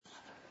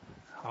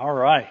All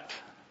right.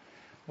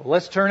 Well,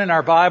 let's turn in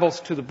our Bibles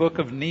to the book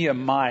of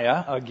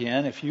Nehemiah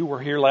again. If you were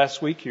here last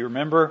week, you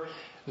remember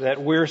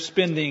that we're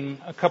spending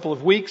a couple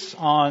of weeks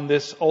on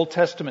this Old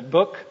Testament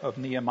book of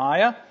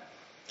Nehemiah.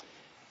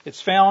 It's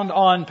found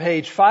on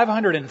page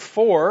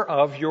 504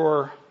 of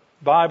your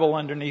Bible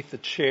underneath the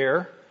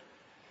chair,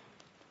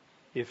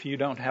 if you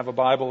don't have a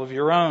Bible of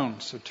your own.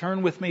 So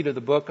turn with me to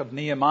the book of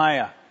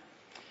Nehemiah.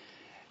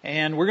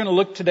 And we're going to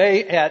look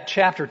today at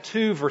chapter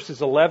 2,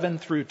 verses 11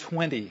 through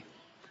 20.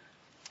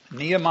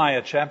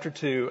 Nehemiah chapter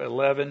 2,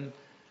 11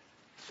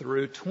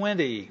 through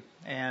 20.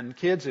 And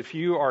kids, if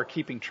you are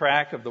keeping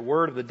track of the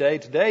word of the day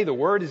today, the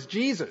word is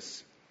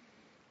Jesus.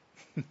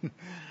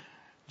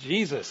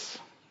 Jesus.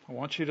 I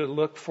want you to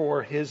look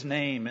for his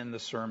name in the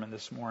sermon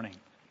this morning.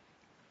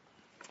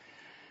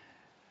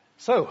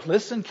 So,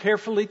 listen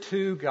carefully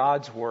to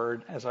God's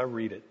word as I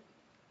read it.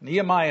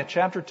 Nehemiah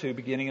chapter 2,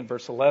 beginning in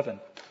verse 11.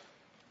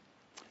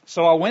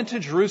 So I went to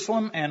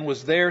Jerusalem and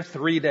was there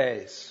 3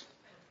 days.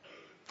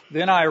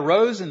 Then I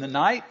arose in the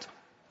night,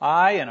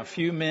 I and a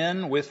few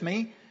men with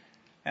me,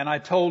 and I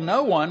told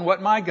no one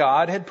what my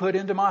God had put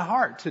into my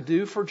heart to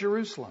do for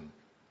Jerusalem.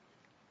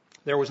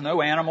 There was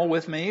no animal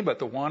with me but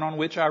the one on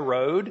which I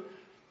rode.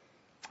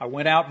 I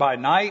went out by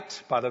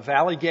night by the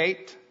valley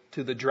gate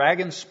to the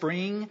dragon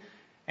spring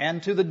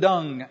and to the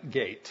dung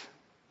gate.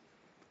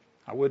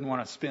 I wouldn't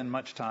want to spend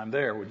much time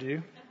there, would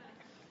you?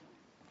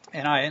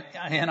 And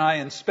I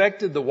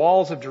inspected the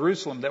walls of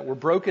Jerusalem that were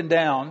broken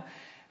down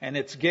and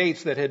its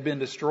gates that had been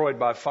destroyed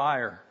by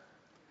fire.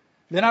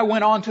 Then I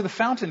went on to the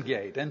fountain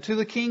gate and to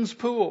the king's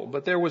pool,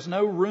 but there was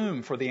no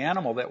room for the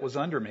animal that was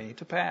under me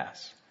to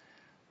pass.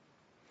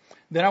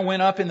 Then I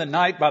went up in the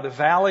night by the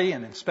valley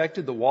and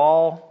inspected the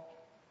wall,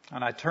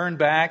 and I turned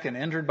back and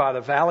entered by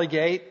the valley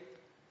gate,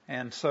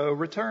 and so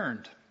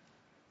returned.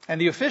 And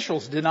the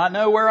officials did not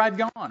know where I'd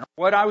gone or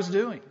what I was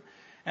doing.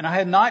 And I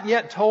had not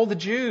yet told the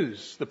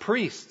Jews, the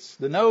priests,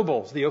 the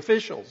nobles, the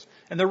officials,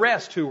 and the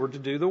rest who were to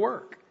do the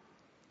work.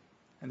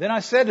 And then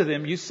I said to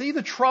them, you see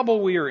the trouble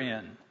we are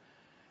in,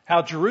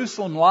 how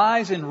Jerusalem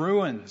lies in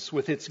ruins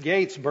with its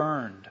gates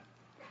burned.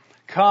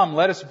 Come,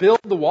 let us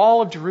build the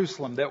wall of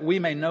Jerusalem that we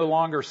may no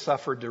longer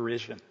suffer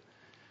derision.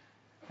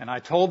 And I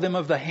told them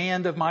of the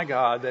hand of my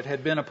God that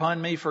had been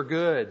upon me for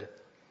good,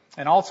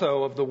 and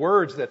also of the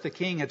words that the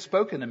king had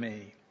spoken to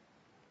me.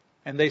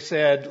 And they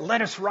said,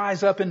 let us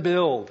rise up and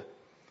build.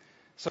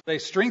 So they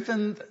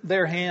strengthened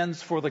their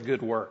hands for the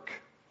good work.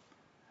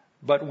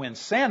 But when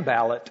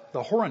Sanballat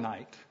the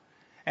Horonite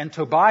and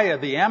Tobiah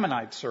the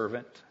Ammonite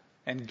servant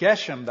and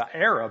Geshem the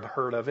Arab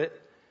heard of it,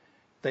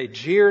 they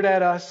jeered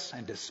at us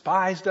and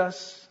despised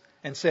us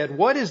and said,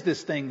 what is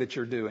this thing that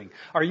you're doing?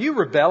 Are you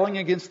rebelling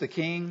against the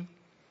king?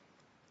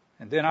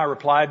 And then I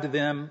replied to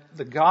them,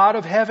 the God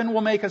of heaven will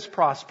make us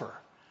prosper,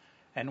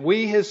 and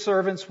we, his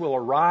servants, will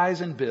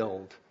arise and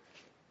build.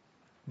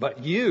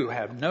 But you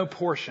have no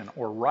portion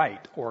or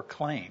right or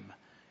claim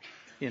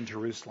in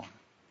Jerusalem.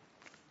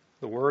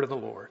 The word of the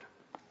Lord.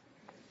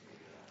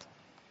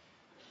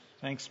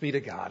 Thanks be to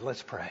God.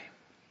 Let's pray.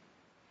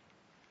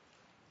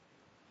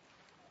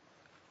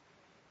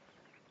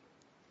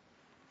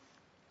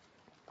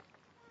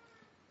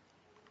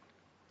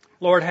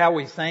 Lord, how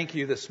we thank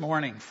you this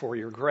morning for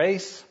your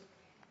grace,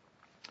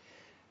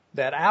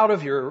 that out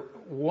of your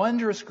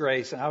wondrous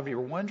grace and out of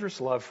your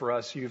wondrous love for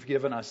us, you've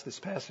given us this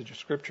passage of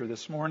Scripture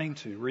this morning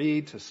to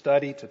read, to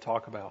study, to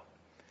talk about.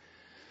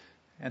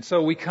 And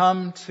so we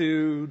come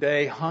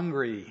today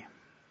hungry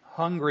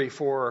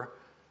for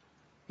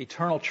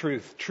eternal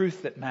truth,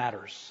 truth that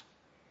matters.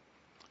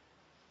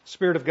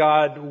 Spirit of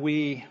God,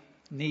 we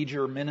need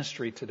your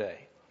ministry today.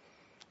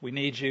 We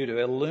need you to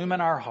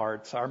illumine our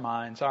hearts, our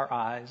minds, our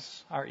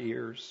eyes, our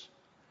ears.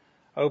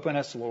 Open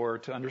us,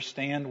 Lord, to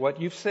understand what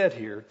you've said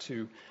here,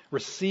 to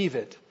receive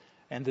it,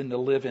 and then to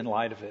live in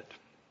light of it.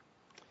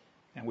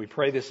 And we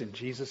pray this in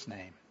Jesus'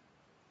 name.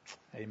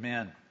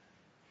 Amen.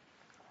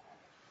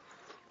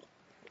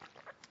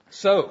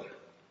 So,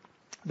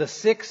 the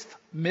 6th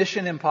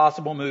Mission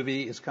Impossible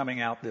movie is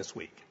coming out this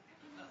week.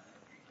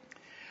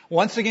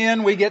 Once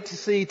again, we get to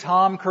see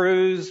Tom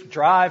Cruise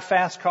drive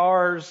fast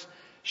cars,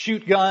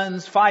 shoot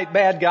guns, fight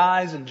bad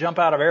guys, and jump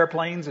out of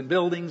airplanes and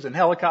buildings and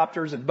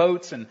helicopters and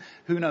boats and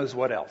who knows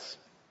what else.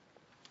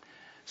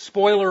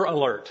 Spoiler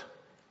alert,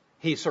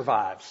 he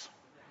survives.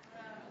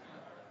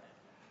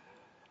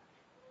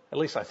 At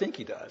least I think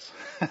he does.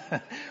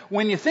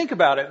 When you think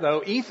about it,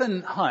 though,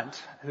 Ethan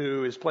Hunt,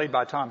 who is played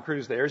by Tom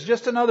Cruise there, is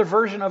just another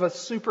version of a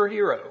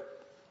superhero.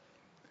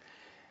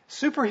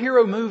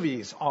 Superhero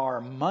movies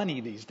are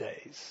money these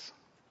days.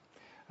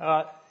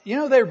 There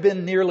have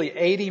been nearly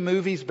 80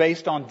 movies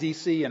based on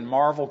DC and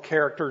Marvel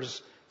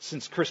characters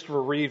since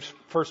Christopher Reeves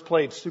first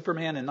played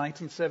Superman in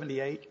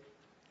 1978.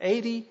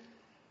 80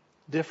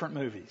 different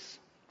movies.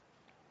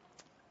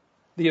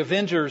 The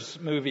Avengers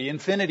movie,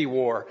 Infinity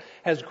War,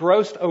 has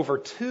grossed over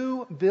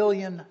 $2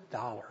 billion.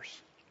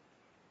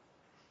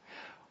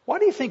 Why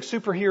do you think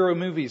superhero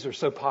movies are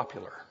so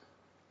popular?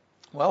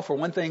 Well, for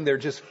one thing, they're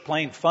just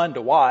plain fun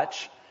to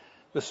watch.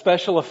 The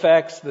special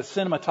effects, the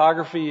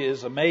cinematography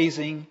is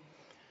amazing.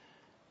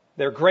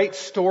 They're great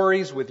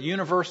stories with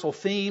universal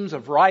themes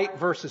of right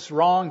versus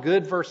wrong,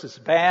 good versus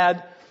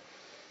bad.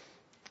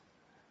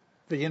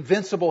 The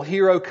invincible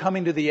hero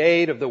coming to the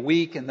aid of the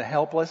weak and the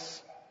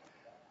helpless.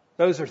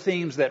 Those are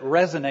themes that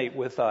resonate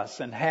with us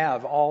and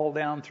have all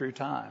down through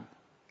time.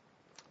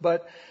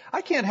 But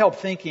I can't help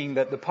thinking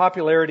that the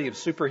popularity of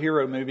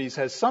superhero movies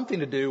has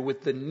something to do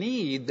with the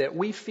need that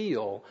we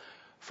feel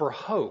for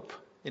hope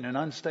in an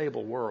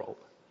unstable world.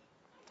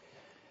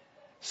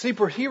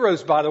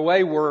 Superheroes, by the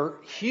way, were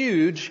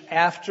huge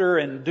after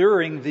and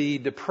during the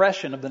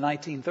Depression of the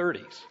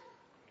 1930s.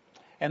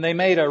 And they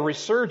made a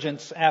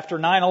resurgence after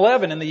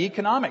 9/11 and the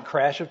economic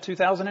crash of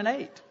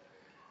 2008.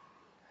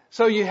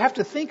 So you have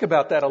to think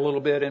about that a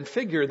little bit and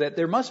figure that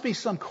there must be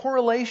some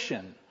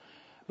correlation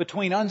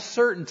between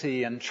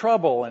uncertainty and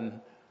trouble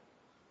and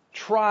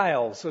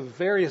trials of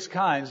various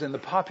kinds and the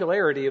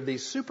popularity of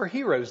these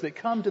superheroes that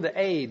come to the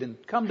aid and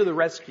come to the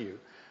rescue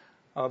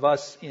of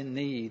us in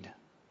need.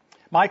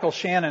 Michael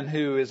Shannon,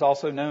 who is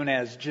also known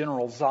as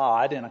General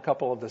Zod in a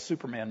couple of the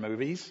Superman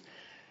movies,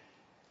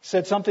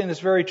 said something that's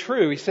very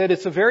true. He said,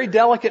 it's a very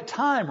delicate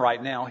time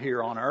right now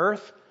here on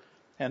earth,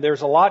 and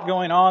there's a lot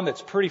going on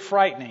that's pretty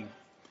frightening.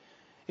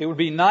 It would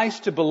be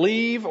nice to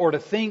believe or to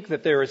think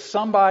that there is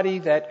somebody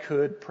that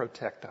could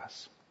protect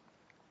us.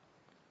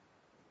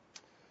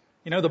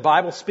 You know, the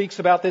Bible speaks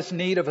about this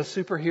need of a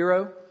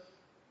superhero.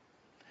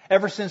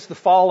 Ever since the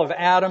fall of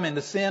Adam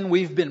into sin,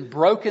 we've been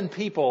broken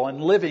people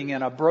and living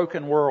in a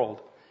broken world.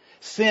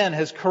 Sin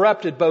has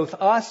corrupted both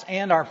us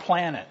and our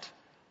planet.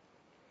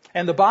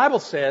 And the Bible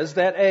says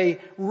that a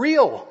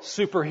real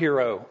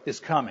superhero is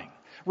coming.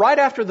 Right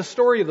after the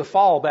story of the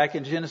fall back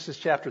in Genesis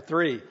chapter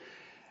 3,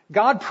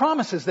 God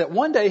promises that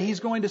one day He's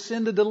going to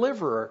send a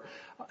deliverer.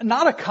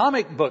 Not a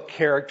comic book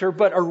character,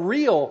 but a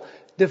real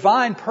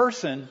divine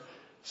person.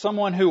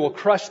 Someone who will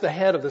crush the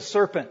head of the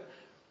serpent,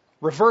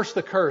 reverse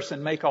the curse,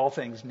 and make all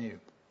things new.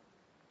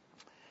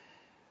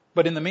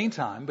 But in the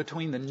meantime,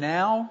 between the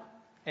now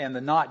and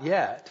the not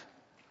yet,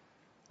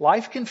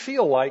 life can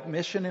feel like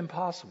mission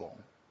impossible.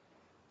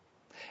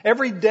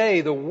 Every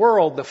day the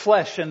world, the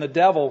flesh, and the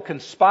devil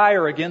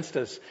conspire against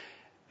us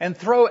and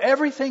throw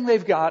everything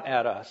they've got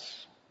at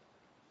us.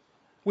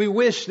 We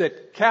wish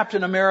that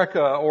Captain America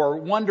or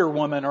Wonder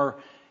Woman or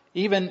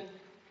even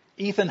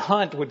Ethan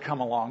Hunt would come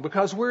along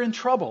because we're in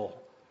trouble.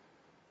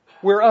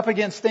 We're up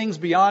against things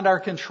beyond our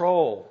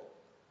control.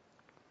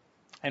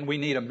 And we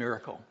need a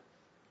miracle.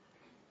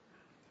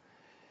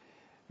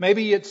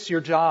 Maybe it's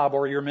your job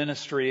or your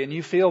ministry and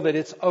you feel that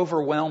it's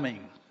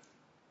overwhelming.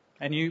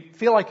 And you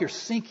feel like you're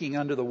sinking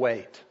under the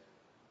weight.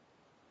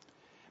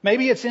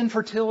 Maybe it's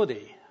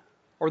infertility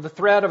or the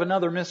threat of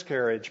another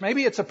miscarriage.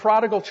 Maybe it's a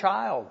prodigal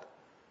child.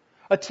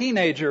 A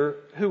teenager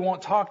who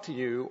won't talk to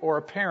you, or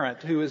a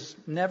parent who is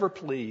never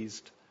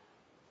pleased.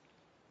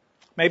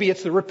 Maybe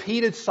it's the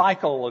repeated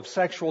cycle of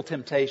sexual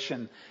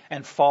temptation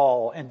and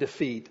fall and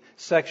defeat.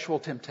 Sexual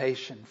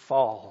temptation,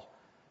 fall,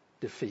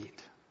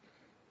 defeat.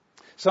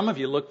 Some of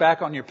you look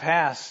back on your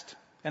past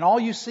and all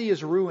you see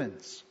is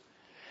ruins.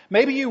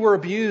 Maybe you were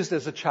abused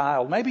as a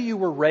child. Maybe you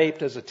were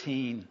raped as a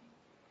teen.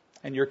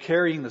 And you're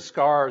carrying the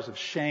scars of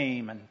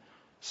shame and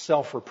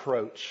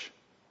self-reproach.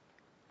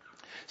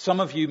 Some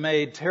of you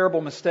made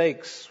terrible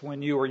mistakes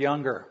when you were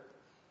younger.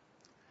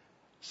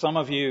 Some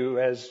of you,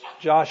 as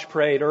Josh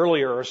prayed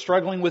earlier, are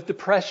struggling with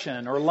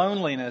depression or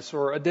loneliness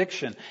or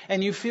addiction,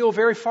 and you feel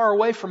very far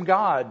away from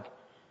God.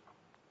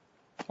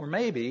 Or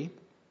maybe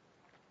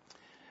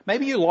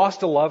you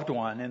lost a loved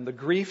one and the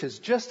grief is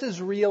just as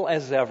real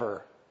as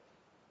ever.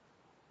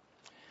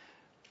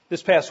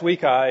 This past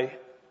week I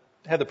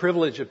had the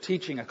privilege of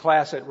teaching a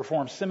class at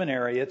Reformed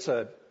Seminary. It's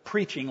a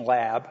preaching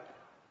lab,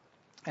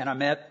 and I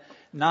met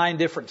 9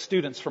 different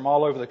students from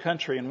all over the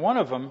country, and one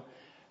of them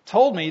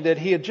told me that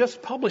he had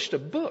just published a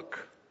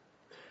book.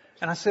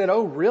 And I said,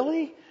 oh,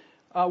 really?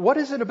 What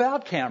is it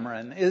about,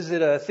 Cameron? Is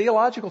it a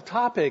theological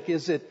topic?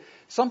 Is it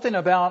something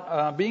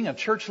about being a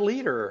church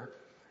leader?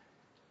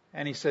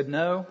 And he said,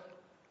 no.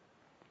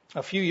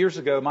 A few years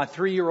ago, my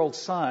 3-year-old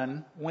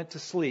son went to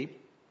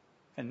sleep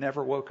and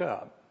never woke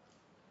up.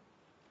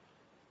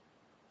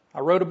 I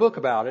wrote a book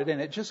about it, and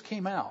it just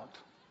came out.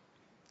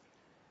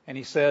 And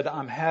he said,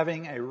 I'm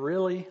having a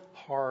really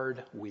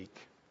hard week.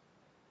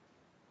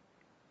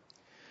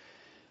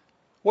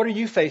 What are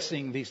you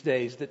facing these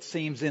days that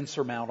seems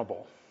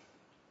insurmountable?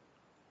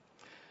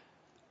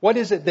 What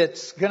is it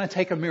that's going to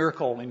take a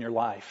miracle in your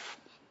life?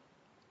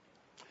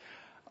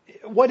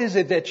 What is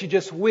it that you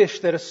just wish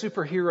that a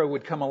superhero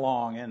would come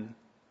along and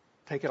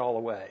take it all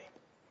away?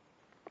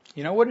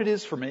 You know what it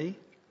is for me?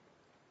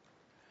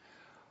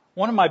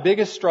 One of my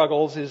biggest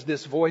struggles is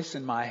this voice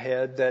in my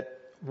head that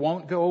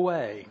won't go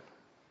away,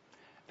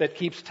 that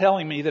keeps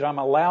telling me that I'm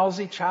a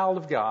lousy child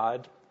of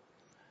God,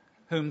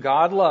 whom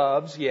God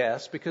loves,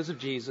 yes, because of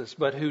Jesus,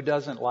 but who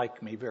doesn't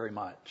like me very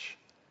much.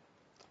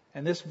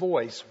 And this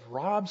voice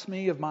robs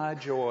me of my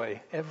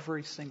joy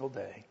every single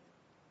day.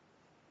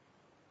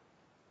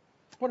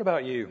 What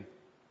about you?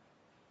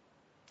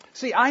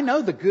 See, I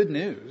know the good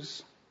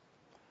news.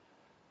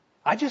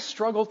 I just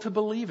struggle to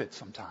believe it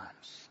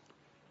sometimes.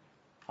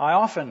 I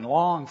often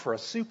long for a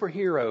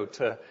superhero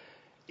to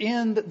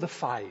end the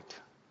fight,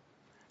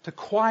 to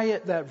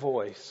quiet that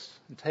voice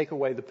and take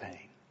away the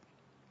pain.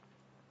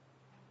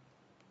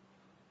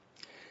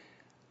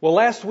 Well,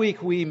 last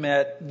week we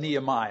met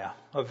Nehemiah,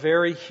 a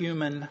very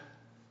human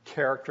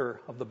character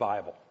of the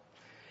Bible.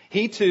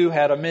 He too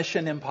had a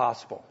mission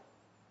impossible.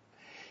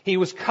 He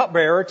was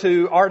cupbearer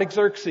to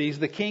Artaxerxes,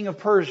 the king of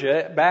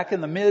Persia, back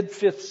in the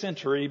mid-5th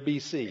century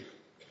BC.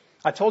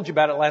 I told you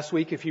about it last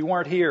week. If you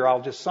weren't here,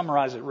 I'll just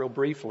summarize it real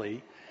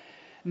briefly.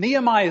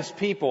 Nehemiah's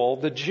people,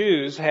 the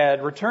Jews,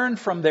 had returned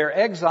from their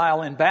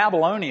exile in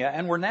Babylonia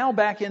and were now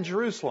back in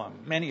Jerusalem,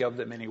 many of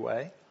them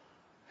anyway.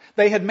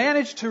 They had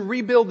managed to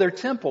rebuild their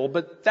temple,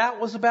 but that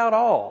was about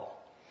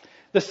all.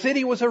 The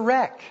city was a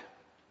wreck.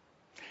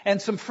 And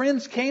some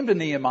friends came to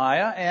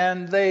Nehemiah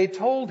and they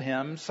told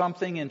him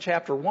something in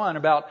chapter 1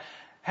 about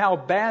how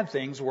bad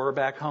things were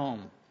back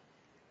home.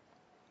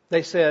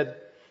 They said,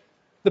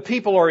 the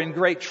people are in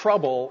great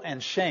trouble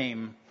and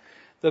shame.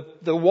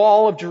 The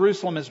wall of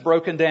Jerusalem is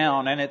broken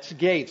down and its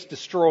gates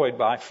destroyed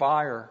by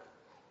fire.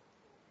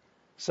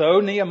 So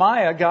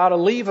Nehemiah got a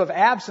leave of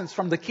absence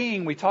from the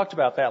king. We talked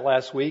about that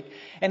last week.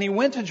 And he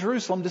went to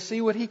Jerusalem to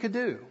see what he could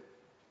do.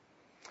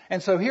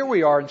 And so here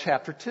we are in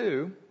chapter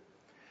 2.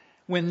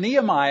 When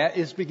Nehemiah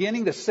is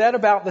beginning to set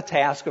about the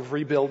task of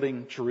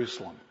rebuilding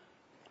Jerusalem.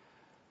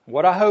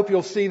 What I hope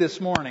you'll see this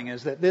morning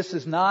is that this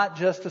is not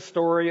just a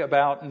story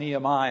about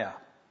Nehemiah.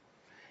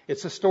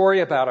 It's a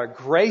story about a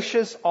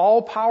gracious,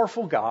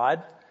 all-powerful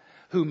God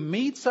who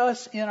meets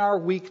us in our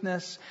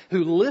weakness,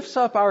 who lifts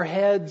up our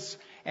heads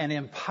and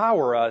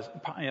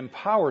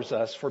empowers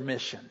us for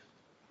mission.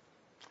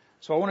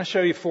 So I want to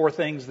show you 4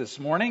 things this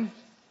morning.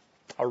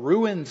 A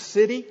ruined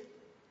city,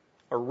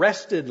 a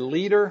rested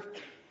leader,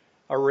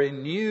 a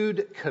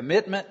renewed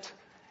commitment,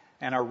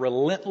 and a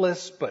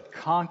relentless but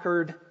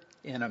conquered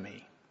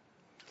enemy.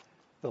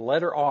 The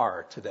letter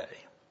R today.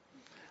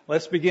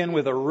 Let's begin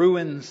with a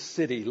ruined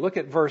city. Look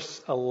at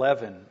verse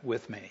 11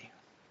 with me.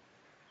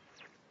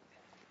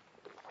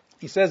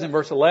 He says in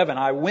verse 11,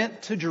 I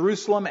went to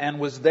Jerusalem and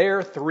was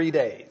there 3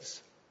 days.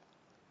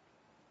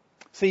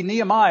 See,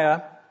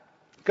 Nehemiah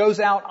goes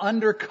out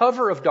under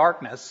cover of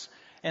darkness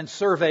and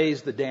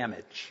surveys the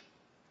damage.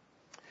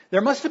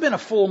 There must have been a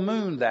full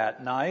moon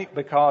that night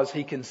because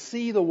he can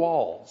see the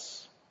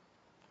walls.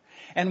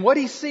 And what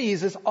he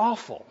sees is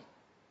awful.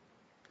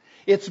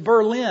 It's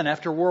Berlin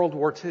after World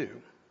War II.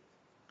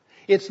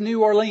 It's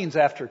New Orleans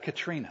after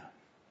Katrina.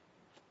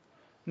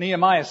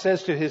 Nehemiah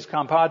says to his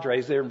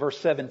compadres there in verse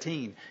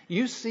 17,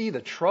 you see the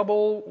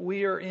trouble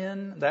we are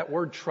in? That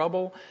word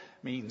trouble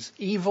means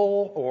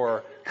evil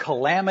or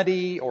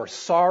calamity or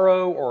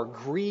sorrow or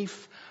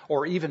grief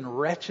or even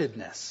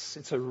wretchedness.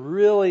 It's a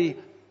really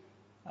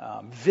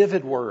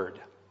vivid word.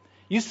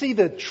 You see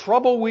the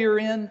trouble we're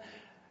in,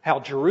 how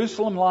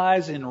Jerusalem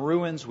lies in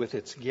ruins with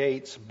its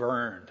gates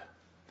burned.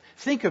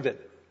 Think of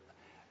it.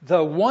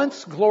 The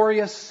once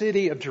glorious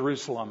city of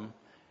Jerusalem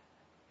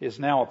is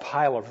now a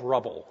pile of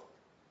rubble.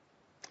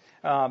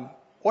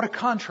 What a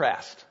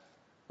contrast,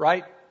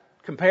 right?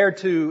 Compared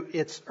to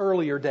its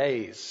earlier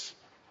days.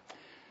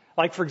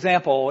 Like, for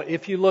example,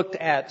 if you looked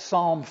at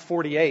Psalm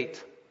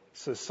 48,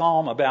 it's a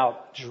psalm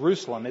about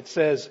Jerusalem. It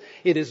says,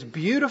 it is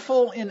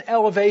beautiful in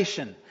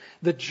elevation,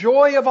 the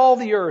joy of all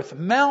the earth,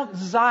 Mount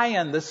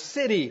Zion, the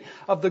city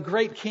of the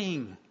great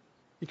King.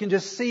 You can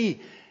just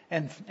see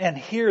and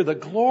hear the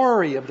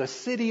glory of the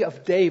city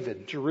of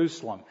David,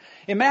 Jerusalem.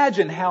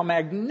 Imagine how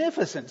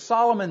magnificent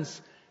Solomon's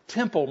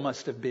temple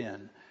must have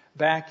been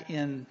back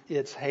in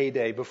its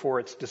heyday before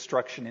its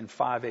destruction in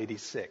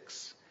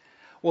 586.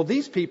 Well,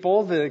 these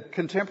people, the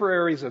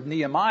contemporaries of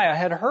Nehemiah,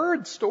 had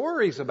heard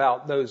stories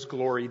about those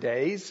glory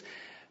days,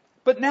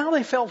 but now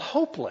they felt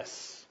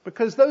hopeless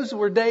because those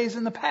were days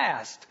in the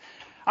past.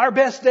 Our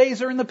best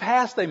days are in the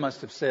past, they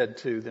must have said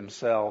to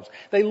themselves.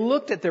 They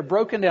looked at their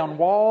broken down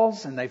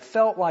walls and they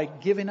felt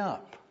like giving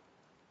up.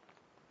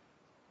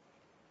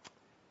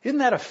 Isn't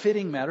that a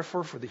fitting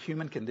metaphor for the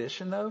human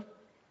condition, though?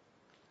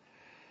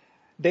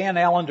 Dan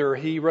Allender,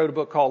 he wrote a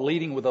book called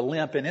Leading with a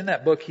Limp, and in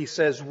that book he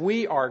says,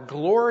 we are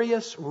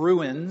glorious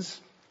ruins,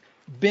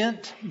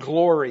 bent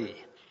glory.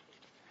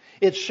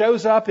 It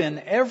shows up in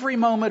every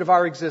moment of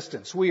our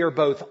existence. We are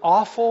both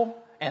awful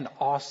and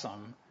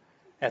awesome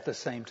at the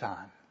same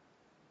time.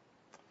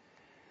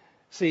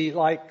 See,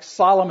 like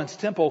Solomon's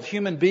temple,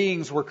 human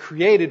beings were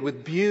created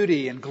with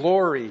beauty and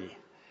glory.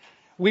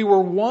 We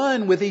were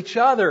one with each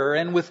other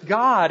and with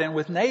God and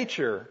with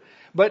nature.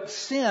 But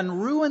sin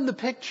ruined the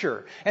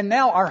picture. And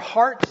now our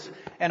hearts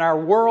and our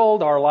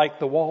world are like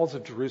the walls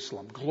of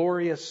Jerusalem,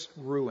 glorious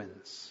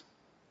ruins.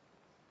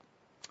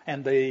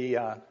 And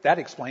that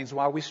explains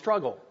why we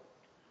struggle.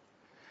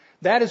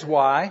 That is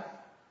why,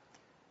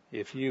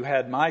 if you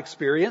had my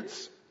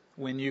experience,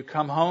 when you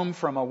come home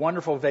from a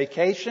wonderful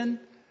vacation,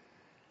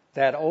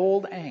 that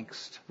old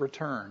angst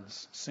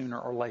returns sooner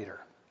or later.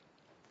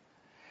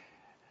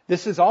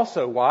 This is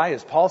also why,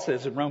 as Paul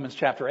says in Romans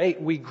chapter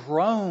 8, we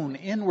groan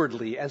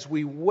inwardly as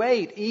we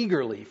wait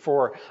eagerly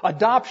for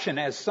adoption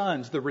as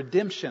sons, the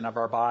redemption of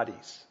our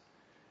bodies.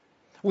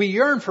 We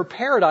yearn for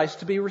paradise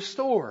to be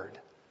restored.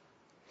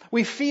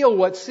 We feel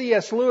what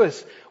C.S.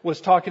 Lewis was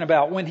talking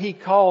about when he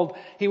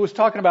was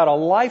talking about a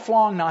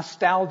lifelong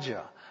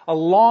nostalgia, a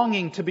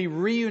longing to be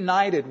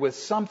reunited with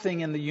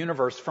something in the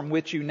universe from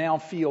which you now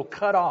feel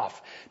cut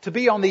off, to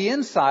be on the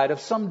inside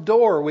of some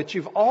door which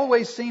you've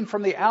always seen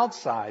from the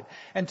outside,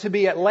 and to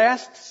be at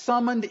last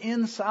summoned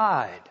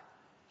inside,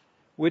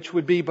 which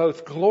would be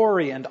both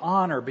glory and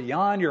honor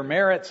beyond your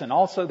merits and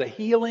also the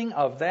healing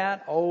of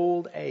that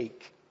old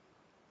ache.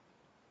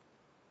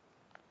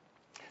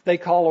 They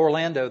call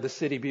Orlando the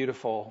city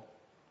beautiful.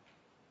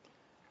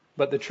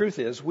 But the truth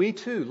is, we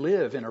too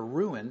live in a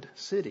ruined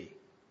city.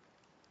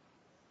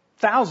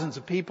 Thousands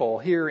of people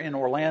here in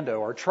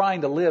Orlando are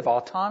trying to live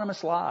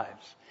autonomous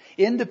lives,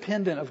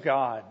 independent of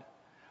God.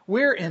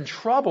 We're in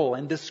trouble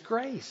and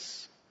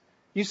disgrace.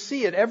 You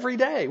see it every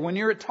day when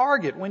you're at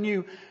Target, when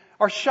you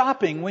are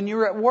shopping, when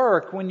you're at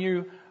work, when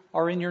you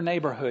are in your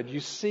neighborhood. You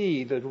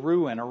see the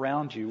ruin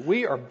around you.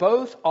 We are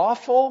both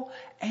awful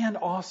and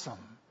awesome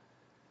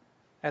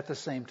at the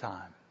same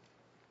time.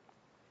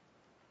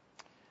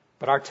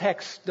 But our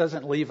text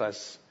doesn't leave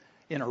us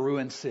in a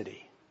ruined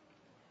city.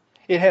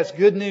 It has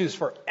good news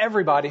for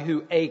everybody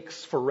who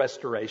aches for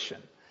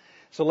restoration.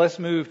 So let's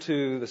move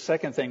to the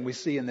second thing we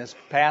see in this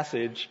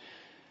passage,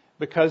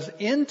 because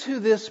into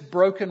this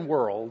broken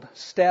world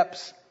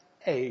steps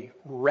a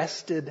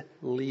rested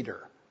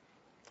leader.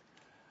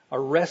 A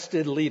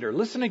rested leader.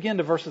 Listen again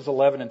to verses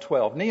 11 and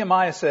 12.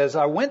 Nehemiah says,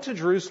 I went to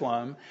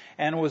Jerusalem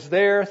and was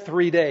there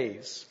 3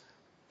 days.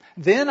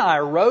 Then I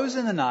arose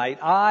in the night,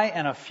 I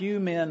and a few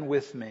men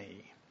with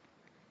me.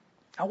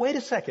 Now wait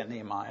a second,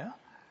 Nehemiah.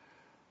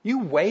 You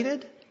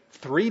waited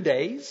 3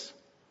 days?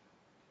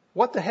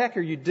 What the heck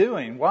are you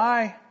doing?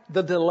 Why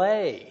the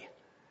delay?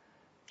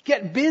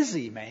 Get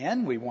busy,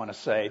 man, we want to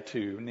say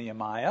to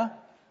Nehemiah.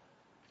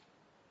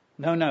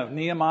 No,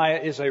 Nehemiah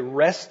is a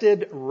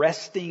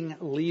resting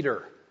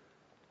leader.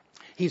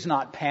 He's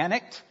not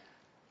panicked.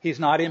 He's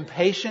not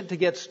impatient to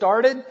get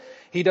started.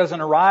 He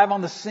doesn't arrive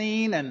on the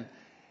scene and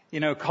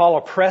call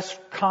a press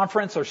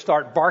conference or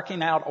start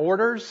barking out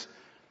orders.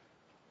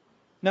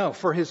 No,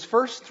 for his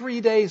first 3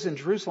 days in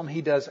Jerusalem,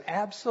 he does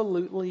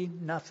absolutely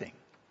nothing.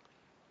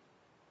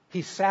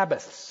 He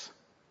Sabbaths.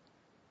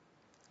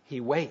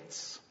 He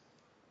waits.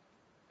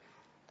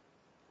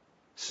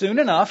 Soon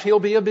enough, he'll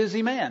be a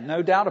busy man,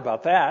 no doubt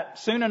about that.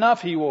 Soon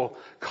enough, he will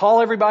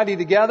call everybody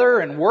together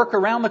and work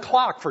around the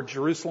clock for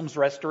Jerusalem's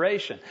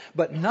restoration.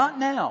 But not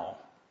now.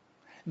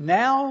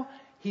 Now,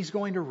 he's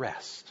going to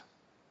rest.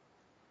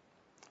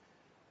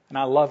 And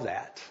I love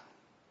that.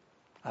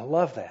 I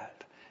love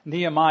that.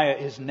 Nehemiah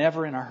is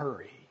never in a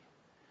hurry.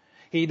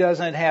 He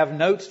doesn't have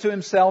notes to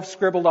himself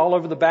scribbled all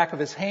over the back of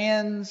his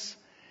hands.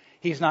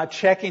 He's not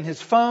checking his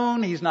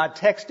phone. He's not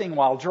texting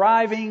while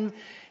driving.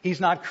 He's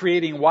not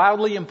creating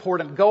wildly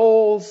important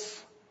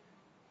goals.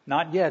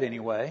 Not yet,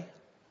 anyway.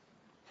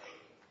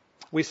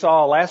 We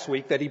saw last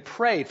week that he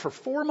prayed for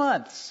 4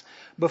 months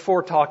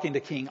before talking to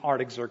King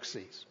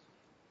Artaxerxes.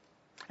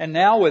 And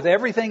now, with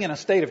everything in a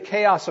state of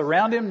chaos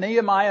around him,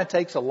 Nehemiah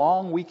takes a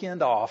long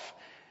weekend off.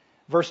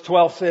 Verse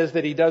 12 says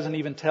that he doesn't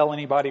even tell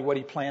anybody what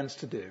he plans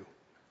to do.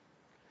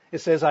 It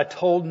says, I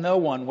told no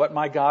one what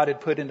my God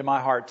had put into my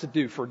heart to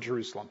do for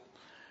Jerusalem.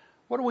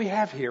 What do we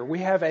have here? We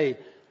have a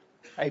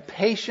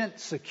patient,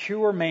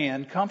 secure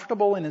man,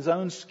 comfortable in his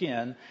own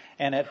skin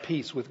and at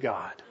peace with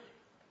God.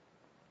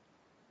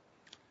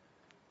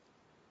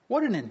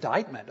 What an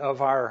indictment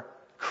of our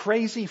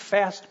crazy,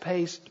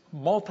 fast-paced,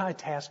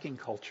 multitasking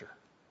culture.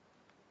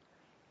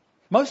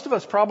 Most of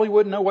us probably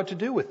wouldn't know what to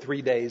do with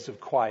 3 days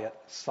of quiet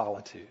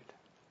solitude.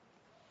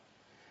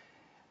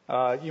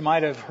 You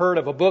might have heard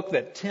of a book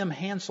that Tim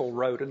Hansel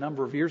wrote a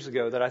number of years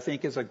ago that I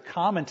think is a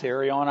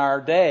commentary on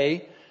our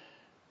day.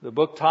 The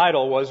book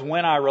title was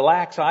When I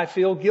Relax, I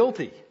Feel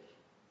Guilty.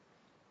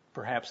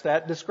 Perhaps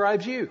that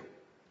describes you.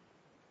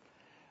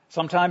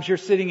 Sometimes you're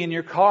sitting in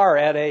your car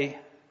at a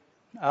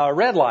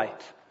red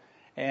light.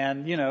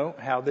 And you know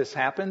how this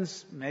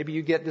happens. Maybe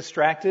you get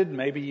distracted.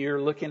 Maybe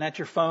you're looking at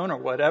your phone or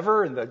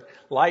whatever, and the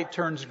light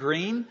turns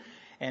green,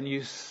 and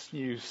you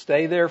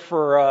stay there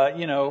for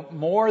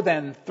more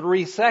than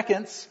 3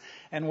 seconds.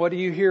 And what do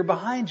you hear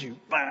behind you?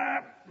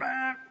 Bah,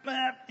 bah,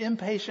 bah.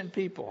 Impatient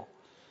people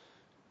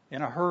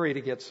in a hurry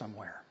to get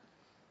somewhere.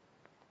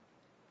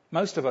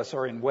 Most of us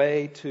are in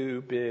way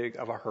too big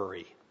of a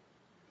hurry.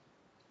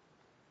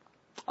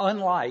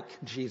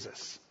 Unlike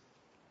Jesus.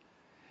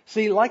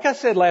 See, like I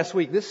said last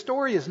week, this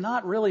story is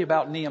not really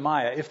about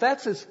Nehemiah. If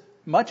that's as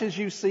much as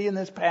you see in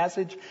this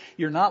passage,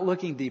 you're not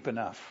looking deep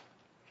enough.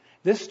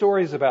 This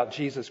story is about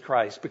Jesus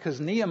Christ because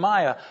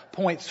Nehemiah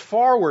points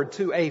forward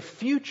to a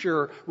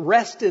future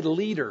rested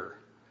leader,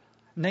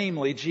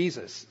 namely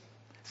Jesus.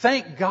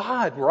 Thank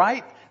God,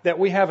 right, that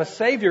we have a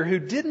Savior who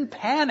didn't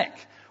panic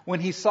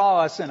when he saw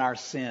us in our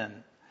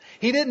sin.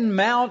 He didn't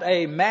mount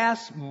a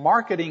mass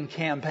marketing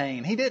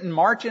campaign. He didn't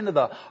march into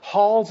the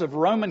halls of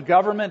Roman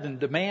government and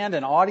demand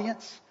an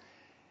audience.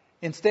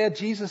 Instead,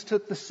 Jesus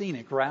took the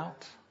scenic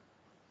route.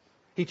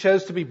 He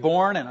chose to be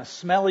born in a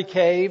smelly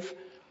cave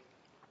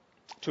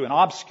to an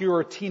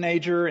obscure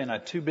teenager in a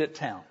 2-bit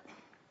town.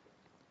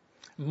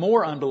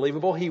 More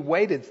unbelievable, he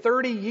waited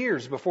 30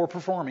 years before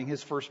performing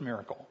his first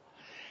miracle.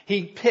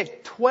 He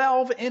picked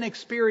 12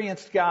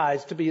 inexperienced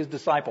guys to be his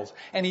disciples,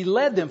 and he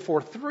led them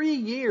for 3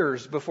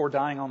 years before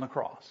dying on the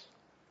cross.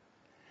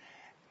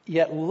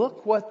 Yet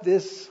look what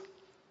this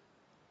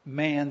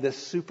man,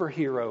 this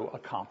superhero,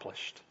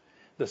 accomplished: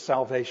 the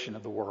salvation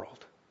of the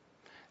world.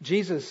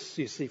 Jesus,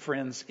 you see,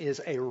 friends,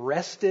 is a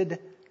rested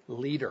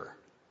leader.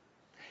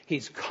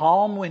 He's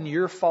calm when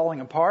you're falling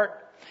apart.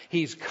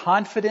 He's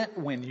confident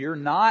when you're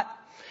not.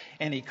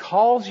 And he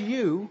calls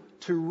you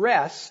to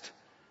rest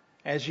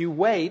as you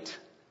wait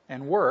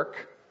and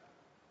work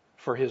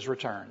for his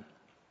return.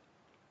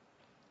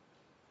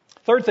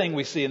 Third thing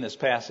we see in this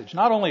passage,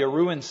 not only a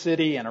ruined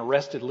city and a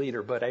rested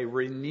leader, but a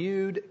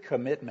renewed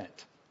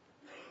commitment.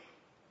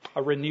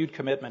 A renewed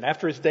commitment.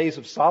 After his days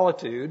of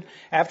solitude,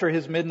 after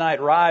his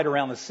midnight ride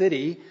around the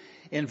city,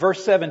 in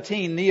verse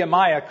 17,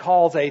 Nehemiah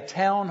calls a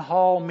town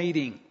hall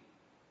meeting.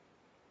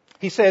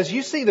 He says,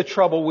 "You see the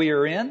trouble we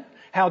are in,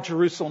 how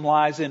Jerusalem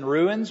lies in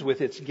ruins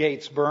with its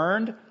gates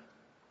burned.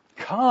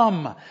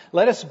 Come,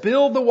 let us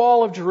build the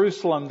wall of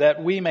Jerusalem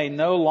that we may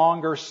no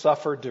longer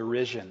suffer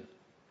derision."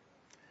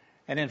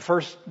 And in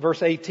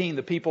verse 18,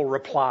 the people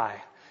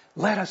reply,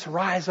 "Let us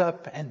rise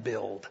up and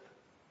build."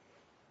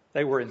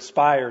 They were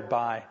inspired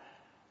by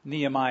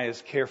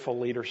Nehemiah's careful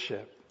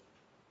leadership.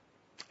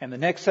 And the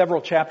next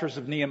several chapters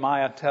of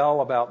Nehemiah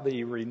tell about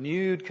the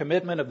renewed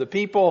commitment of the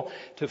people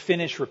to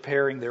finish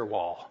repairing their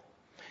wall.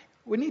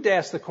 We need to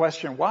ask the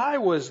question, why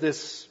was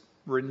this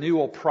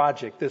renewal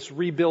project, this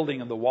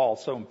rebuilding of the wall,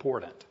 so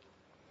important?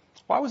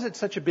 Why was it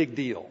such a big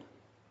deal?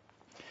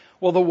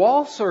 Well, the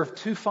wall served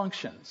two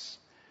functions.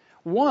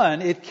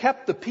 One, it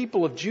kept the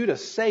people of Judah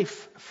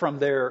safe from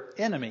their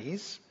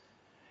enemies.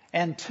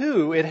 And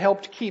two, it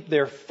helped keep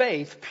their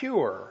faith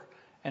pure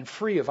and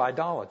free of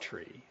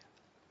idolatry.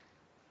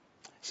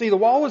 See, the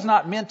wall was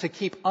not meant to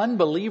keep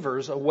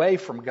unbelievers away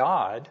from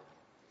God.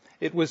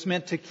 It was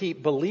meant to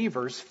keep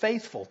believers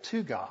faithful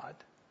to God.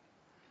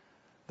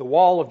 The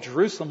wall of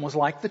Jerusalem was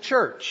like the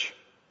church.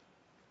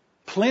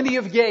 Plenty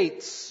of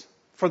gates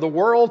for the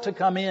world to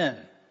come in,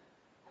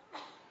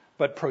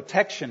 but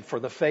protection for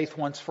the faith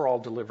once for all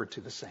delivered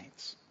to the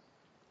saints.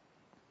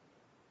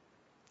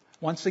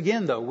 Once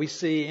again, though, we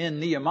see in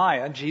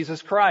Nehemiah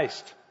Jesus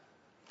Christ.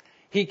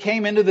 He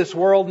came into this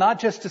world not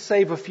just to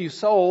save a few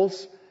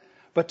souls,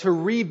 but to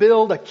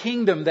rebuild a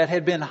kingdom that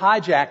had been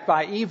hijacked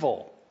by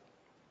evil.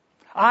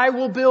 "I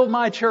will build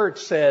my church,"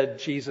 said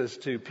Jesus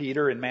to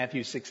Peter in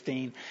Matthew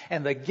 16,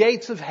 "and the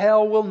gates of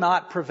hell will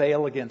not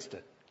prevail against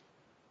it."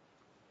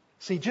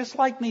 See, just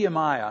like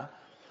Nehemiah,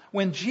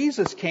 when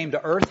Jesus came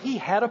to earth, he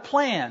had a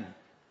plan.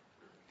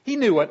 He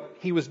knew what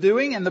he was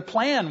doing, and the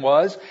plan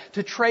was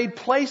to trade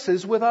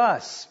places with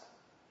us.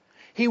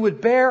 He would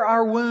bear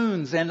our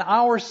wounds and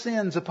our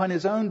sins upon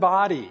his own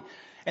body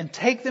and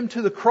take them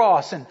to the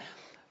cross and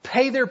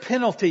pay their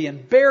penalty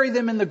and bury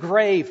them in the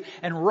grave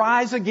and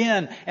rise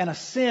again and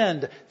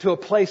ascend to a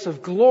place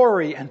of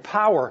glory and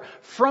power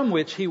from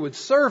which he would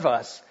serve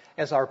us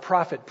as our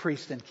prophet,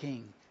 priest, and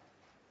king.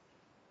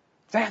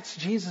 That's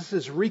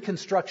Jesus'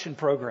 reconstruction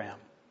program.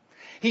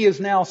 He is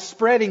now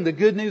spreading the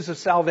good news of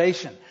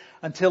salvation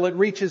until it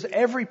reaches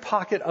every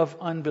pocket of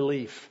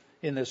unbelief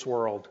in this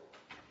world.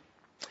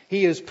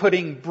 He is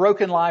putting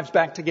broken lives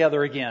back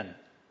together again.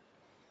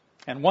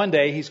 And one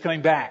day he's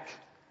coming back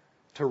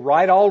to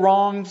right all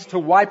wrongs, to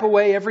wipe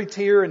away every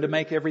tear, and to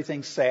make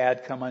everything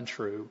sad come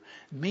untrue.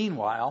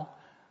 Meanwhile,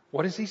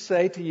 what does he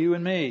say to you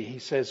and me? He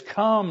says,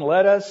 "Come,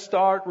 let us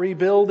start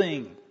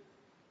rebuilding."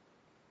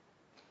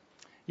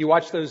 You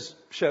watch those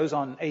shows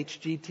on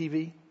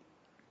HGTV?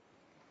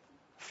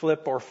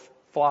 Flip or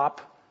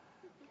Flop,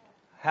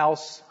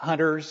 House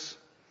Hunters,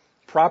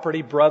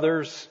 Property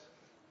Brothers,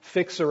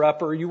 Fixer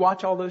Upper. You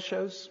watch all those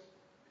shows?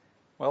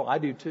 Well, I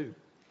do too.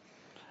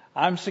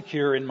 I'm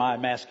secure in my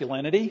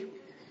masculinity.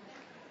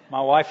 My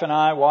wife and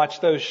I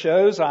watch those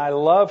shows. I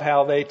love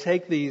how they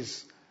take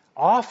these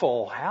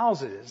awful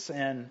houses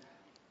and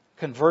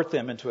convert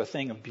them into a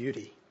thing of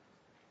beauty.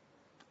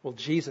 Well,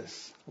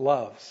 Jesus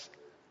loves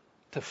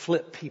to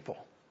flip people.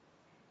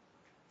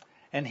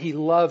 And he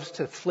loves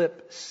to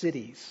flip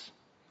cities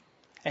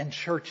and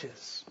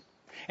churches.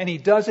 And he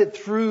does it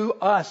through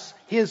us,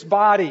 his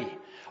body.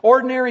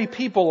 Ordinary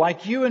people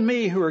like you and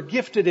me who are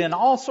gifted in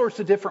all sorts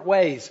of different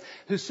ways,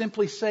 who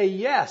simply say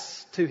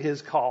yes to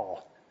his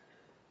call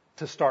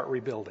to start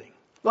rebuilding.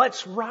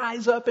 Let's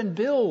rise up and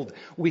build,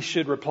 we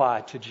should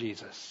reply to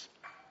Jesus.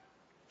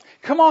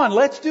 Come on,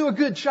 let's do a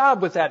good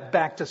job with that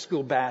back to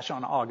school bash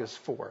on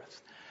August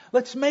 4th.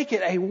 Let's make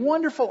it a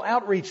wonderful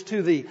outreach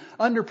to the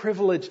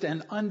underprivileged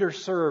and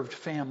underserved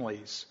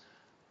families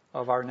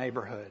of our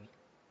neighborhood.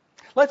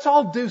 Let's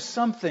all do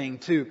something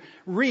to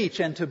reach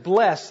and to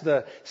bless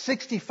the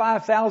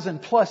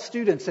 65,000 plus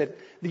students at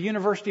the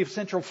University of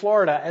Central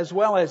Florida, as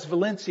well as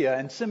Valencia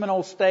and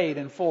Seminole State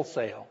and Full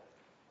Sail.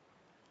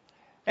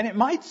 And it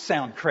might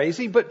sound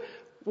crazy, but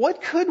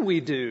what could we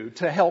do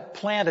to help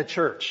plant a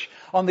church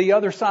on the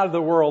other side of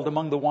the world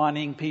among the Wan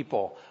Ning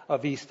people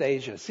of East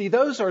Asia? See,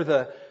 those are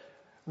the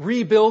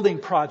rebuilding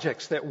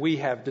projects that we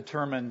have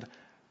determined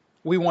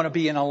we want to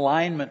be in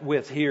alignment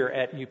with here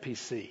at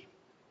UPC.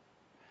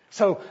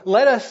 So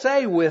let us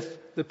say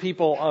with the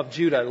people of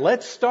Judah,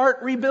 let's start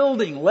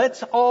rebuilding.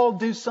 Let's all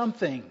do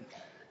something.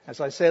 As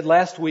I said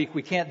last week,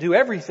 we can't do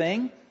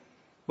everything,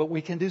 but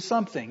we can do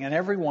something, and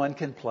everyone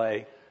can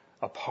play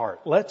a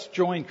part. Let's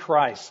join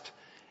Christ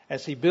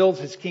as He builds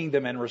His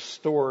kingdom and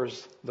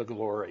restores the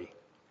glory.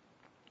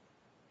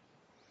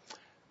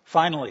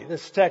 Finally,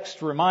 this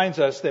text reminds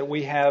us that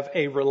we have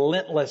a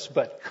relentless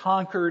but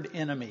conquered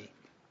enemy.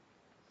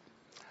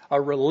 A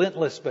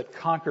relentless but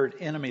conquered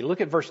enemy. Look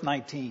at verse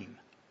 19.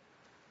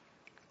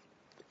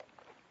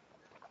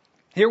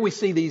 Here we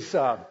see these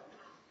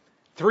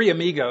three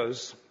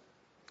amigos,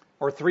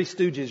 or three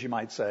stooges you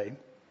might say.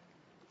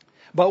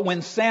 But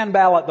when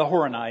Sanballat the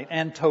Horonite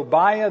and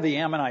Tobiah the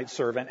Ammonite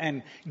servant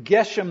and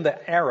Geshem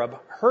the Arab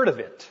heard of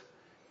it,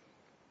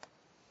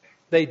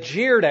 they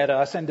jeered at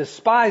us and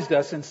despised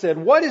us and said,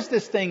 "What is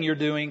this thing you're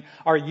doing?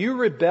 Are you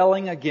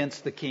rebelling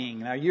against the king?"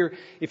 Now,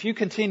 if you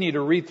continue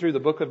to read through the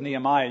book of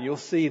Nehemiah, you'll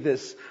see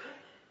this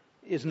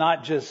is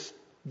not just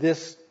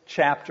this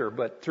chapter,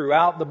 but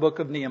throughout the book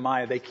of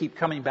Nehemiah, they keep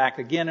coming back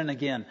again and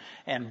again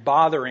and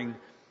bothering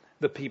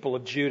the people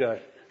of Judah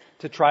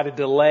to try to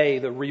delay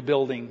the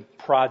rebuilding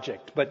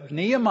project. But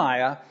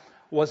Nehemiah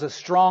was a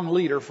strong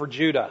leader for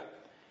Judah.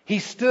 He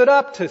stood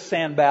up to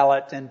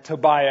Sanballat and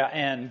Tobiah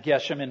and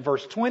Geshem in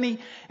verse 20,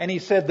 and he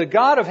said, "The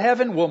God of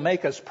heaven will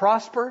make us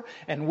prosper,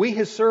 and we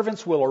his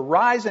servants will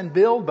arise and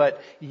build,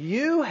 but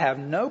you have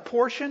no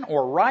portion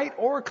or right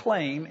or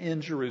claim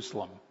in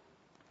Jerusalem."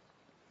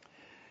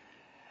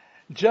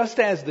 Just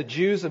as the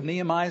Jews of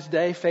Nehemiah's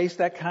day faced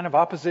that kind of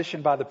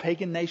opposition by the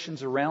pagan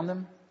nations around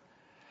them,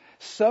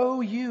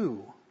 so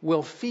you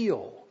will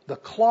feel the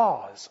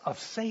claws of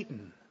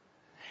Satan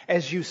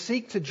as you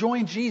seek to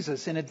join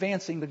Jesus in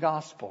advancing the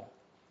gospel.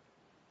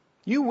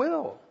 You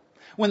will.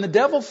 When the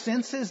devil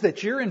senses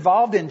that you're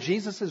involved in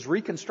Jesus'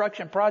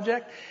 reconstruction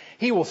project,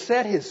 he will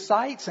set his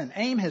sights and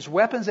aim his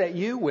weapons at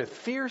you with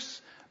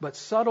fierce but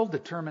subtle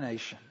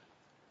determination.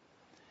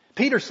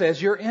 Peter says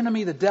your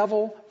enemy, the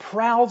devil,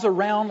 prowls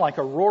around like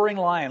a roaring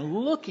lion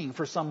looking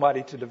for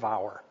somebody to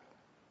devour.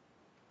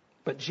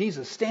 But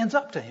Jesus stands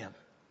up to him.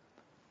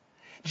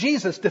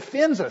 Jesus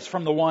defends us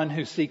from the one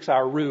who seeks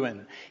our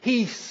ruin.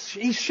 He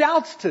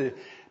shouts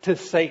to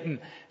Satan,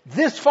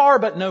 "This far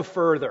but no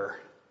further."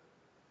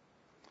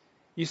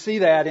 You see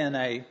that in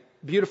a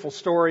beautiful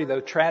story,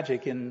 though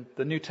tragic, in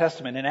the New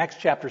Testament, in Acts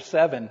chapter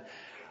 7,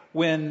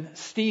 when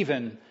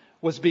Stephen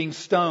was being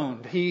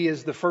stoned. He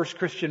is the first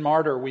Christian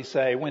martyr, we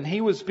say. When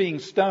he was being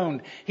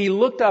stoned, he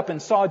looked up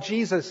and saw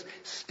Jesus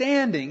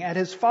standing at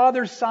his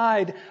Father's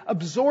side,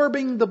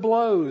 absorbing the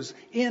blows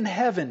in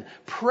heaven,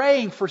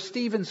 praying for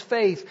Stephen's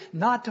faith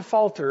not to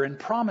falter and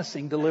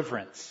promising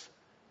deliverance.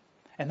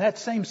 And that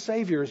same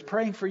Savior is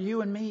praying for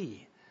you and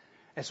me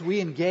as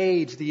we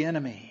engage the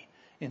enemy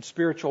in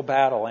spiritual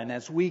battle and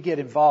as we get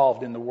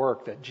involved in the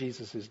work that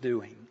Jesus is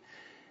doing.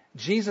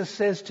 Jesus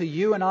says to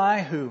you and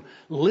I who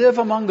live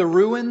among the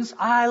ruins,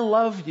 "I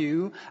love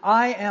you.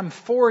 I am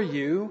for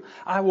you.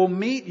 I will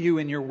meet you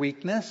in your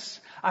weakness.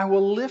 I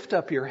will lift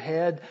up your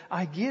head.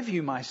 I give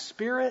you my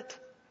Spirit.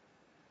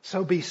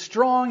 So be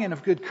strong and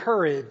of good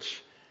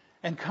courage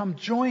and come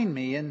join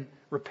me in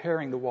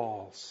repairing the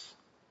walls."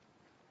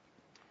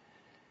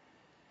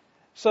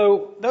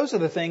 So those are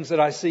the things that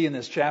I see in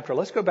this chapter.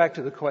 Let's go back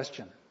to the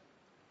question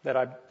that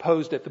I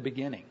posed at the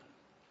beginning.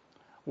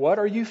 What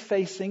are you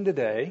facing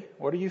today?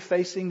 What are you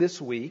facing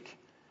this week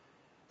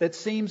that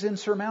seems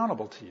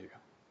insurmountable to you?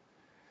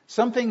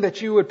 Something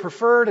that you would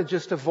prefer to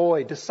just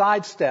avoid, to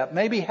sidestep,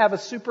 maybe have a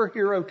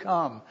superhero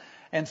come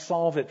and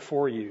solve it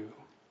for you.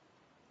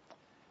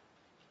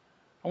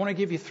 I want to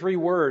give you 3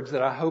 words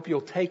that I hope you'll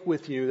take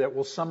with you that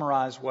will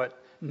summarize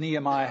what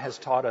Nehemiah has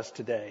taught us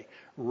today.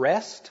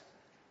 Rest,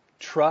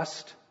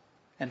 trust,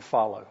 and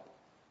follow.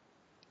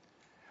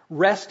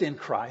 Rest in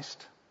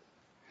Christ.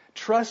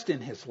 Trust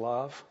in His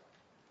love.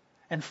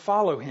 And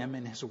follow Him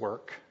in His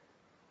work.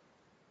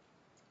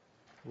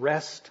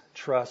 Rest,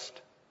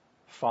 trust,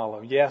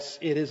 follow. Yes,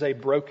 it is a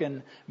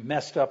broken,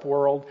 messed up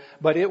world,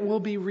 but it will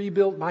be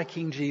rebuilt by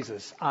King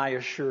Jesus, I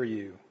assure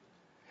you.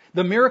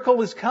 The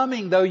miracle is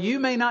coming, though you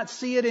may not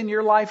see it in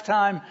your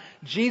lifetime.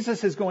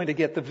 Jesus is going to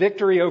get the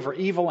victory over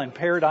evil and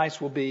paradise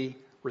will be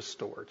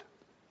restored.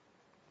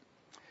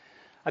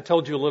 I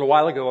told you a little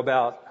while ago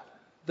about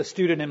the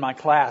student in my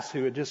class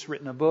who had just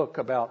written a book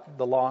about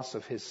the loss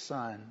of his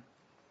son.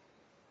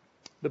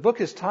 The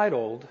book is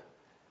titled,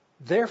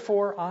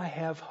 "Therefore I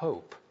Have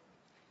Hope."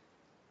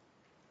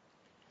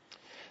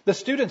 The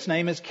student's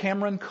name is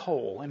Cameron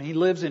Cole, and he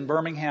lives in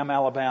Birmingham,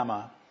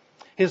 Alabama.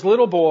 His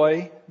little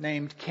boy,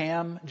 named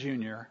Cam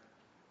Jr.,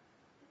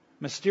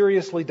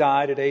 mysteriously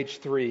died at age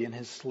 3 in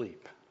his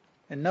sleep,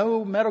 and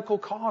no medical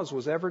cause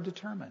was ever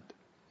determined.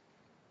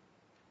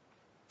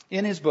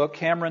 In his book,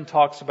 Cameron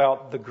talks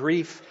about the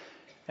grief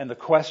and the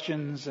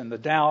questions and the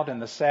doubt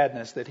and the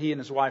sadness that he and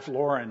his wife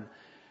Lauren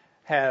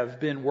have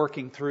been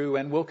working through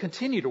and will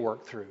continue to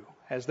work through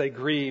as they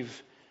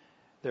grieve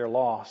their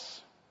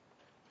loss.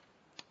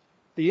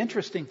 The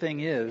interesting thing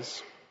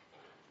is,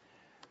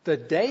 the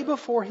day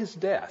before his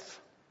death,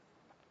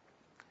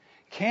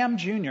 Cam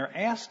Jr.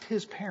 asked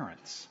his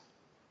parents,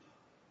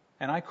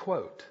 and I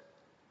quote,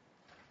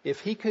 if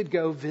he could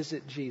go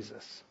visit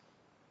Jesus.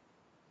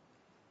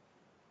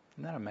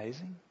 Isn't that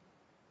amazing?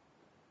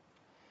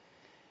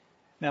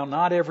 Now,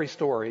 not every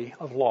story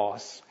of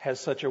loss has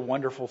such a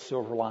wonderful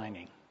silver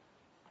lining.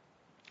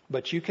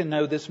 But you can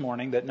know this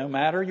morning that no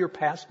matter your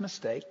past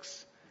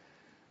mistakes,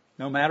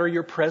 no matter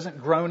your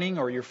present groaning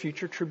or your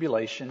future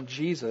tribulation,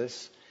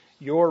 Jesus,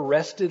 your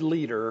rested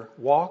leader,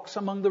 walks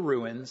among the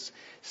ruins,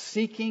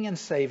 seeking and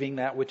saving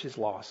that which is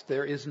lost.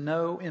 There is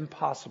no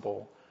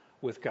impossible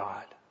with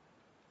God.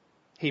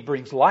 He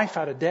brings life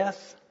out of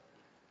death,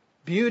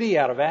 beauty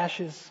out of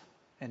ashes,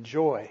 and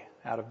joy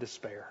out of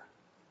despair.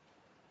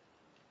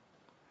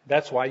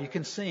 That's why you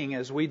can sing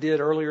as we did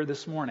earlier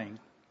this morning.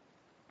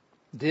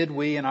 Did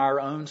we in our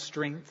own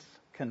strength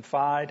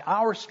confide?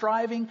 Our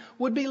striving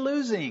would be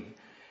losing.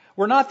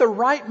 We're not the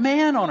right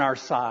man on our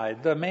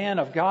side, the man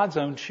of God's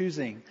own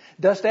choosing.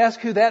 Dost ask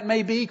who that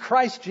may be?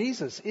 Christ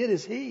Jesus, it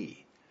is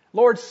He.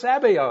 Lord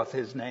Sabaoth,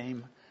 His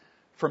name,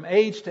 from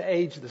age to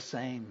age the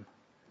same.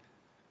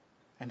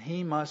 And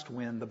He must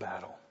win the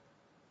battle.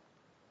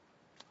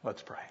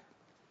 Let's pray.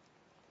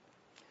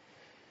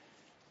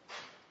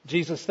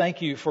 Jesus,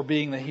 thank you for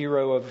being the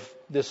hero of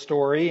this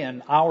story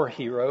and our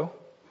hero.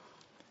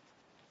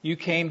 You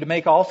came to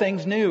make all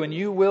things new, and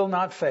you will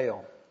not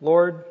fail.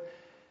 Lord,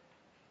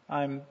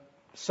 I'm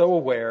so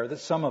aware that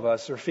some of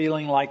us are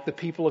feeling like the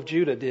people of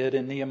Judah did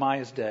in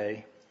Nehemiah's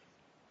day.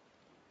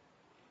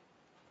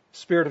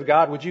 Spirit of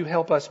God, would you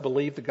help us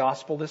believe the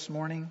gospel this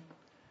morning?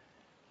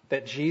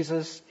 That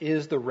Jesus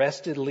is the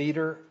rested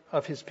leader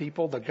of His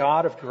people, the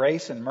God of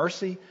grace and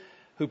mercy,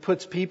 who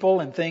puts people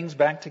and things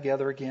back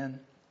together again.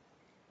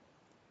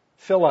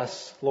 Fill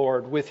us,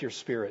 Lord, with your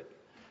Spirit.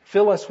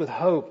 Fill us with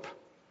hope.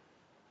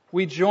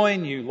 We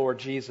join you, Lord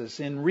Jesus,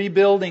 in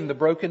rebuilding the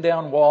broken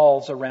down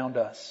walls around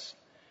us.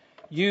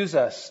 Use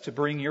us to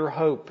bring your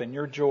hope and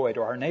your joy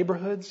to our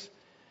neighborhoods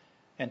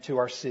and to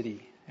our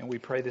city. And we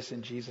pray this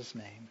in Jesus'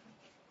 name.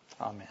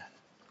 Amen.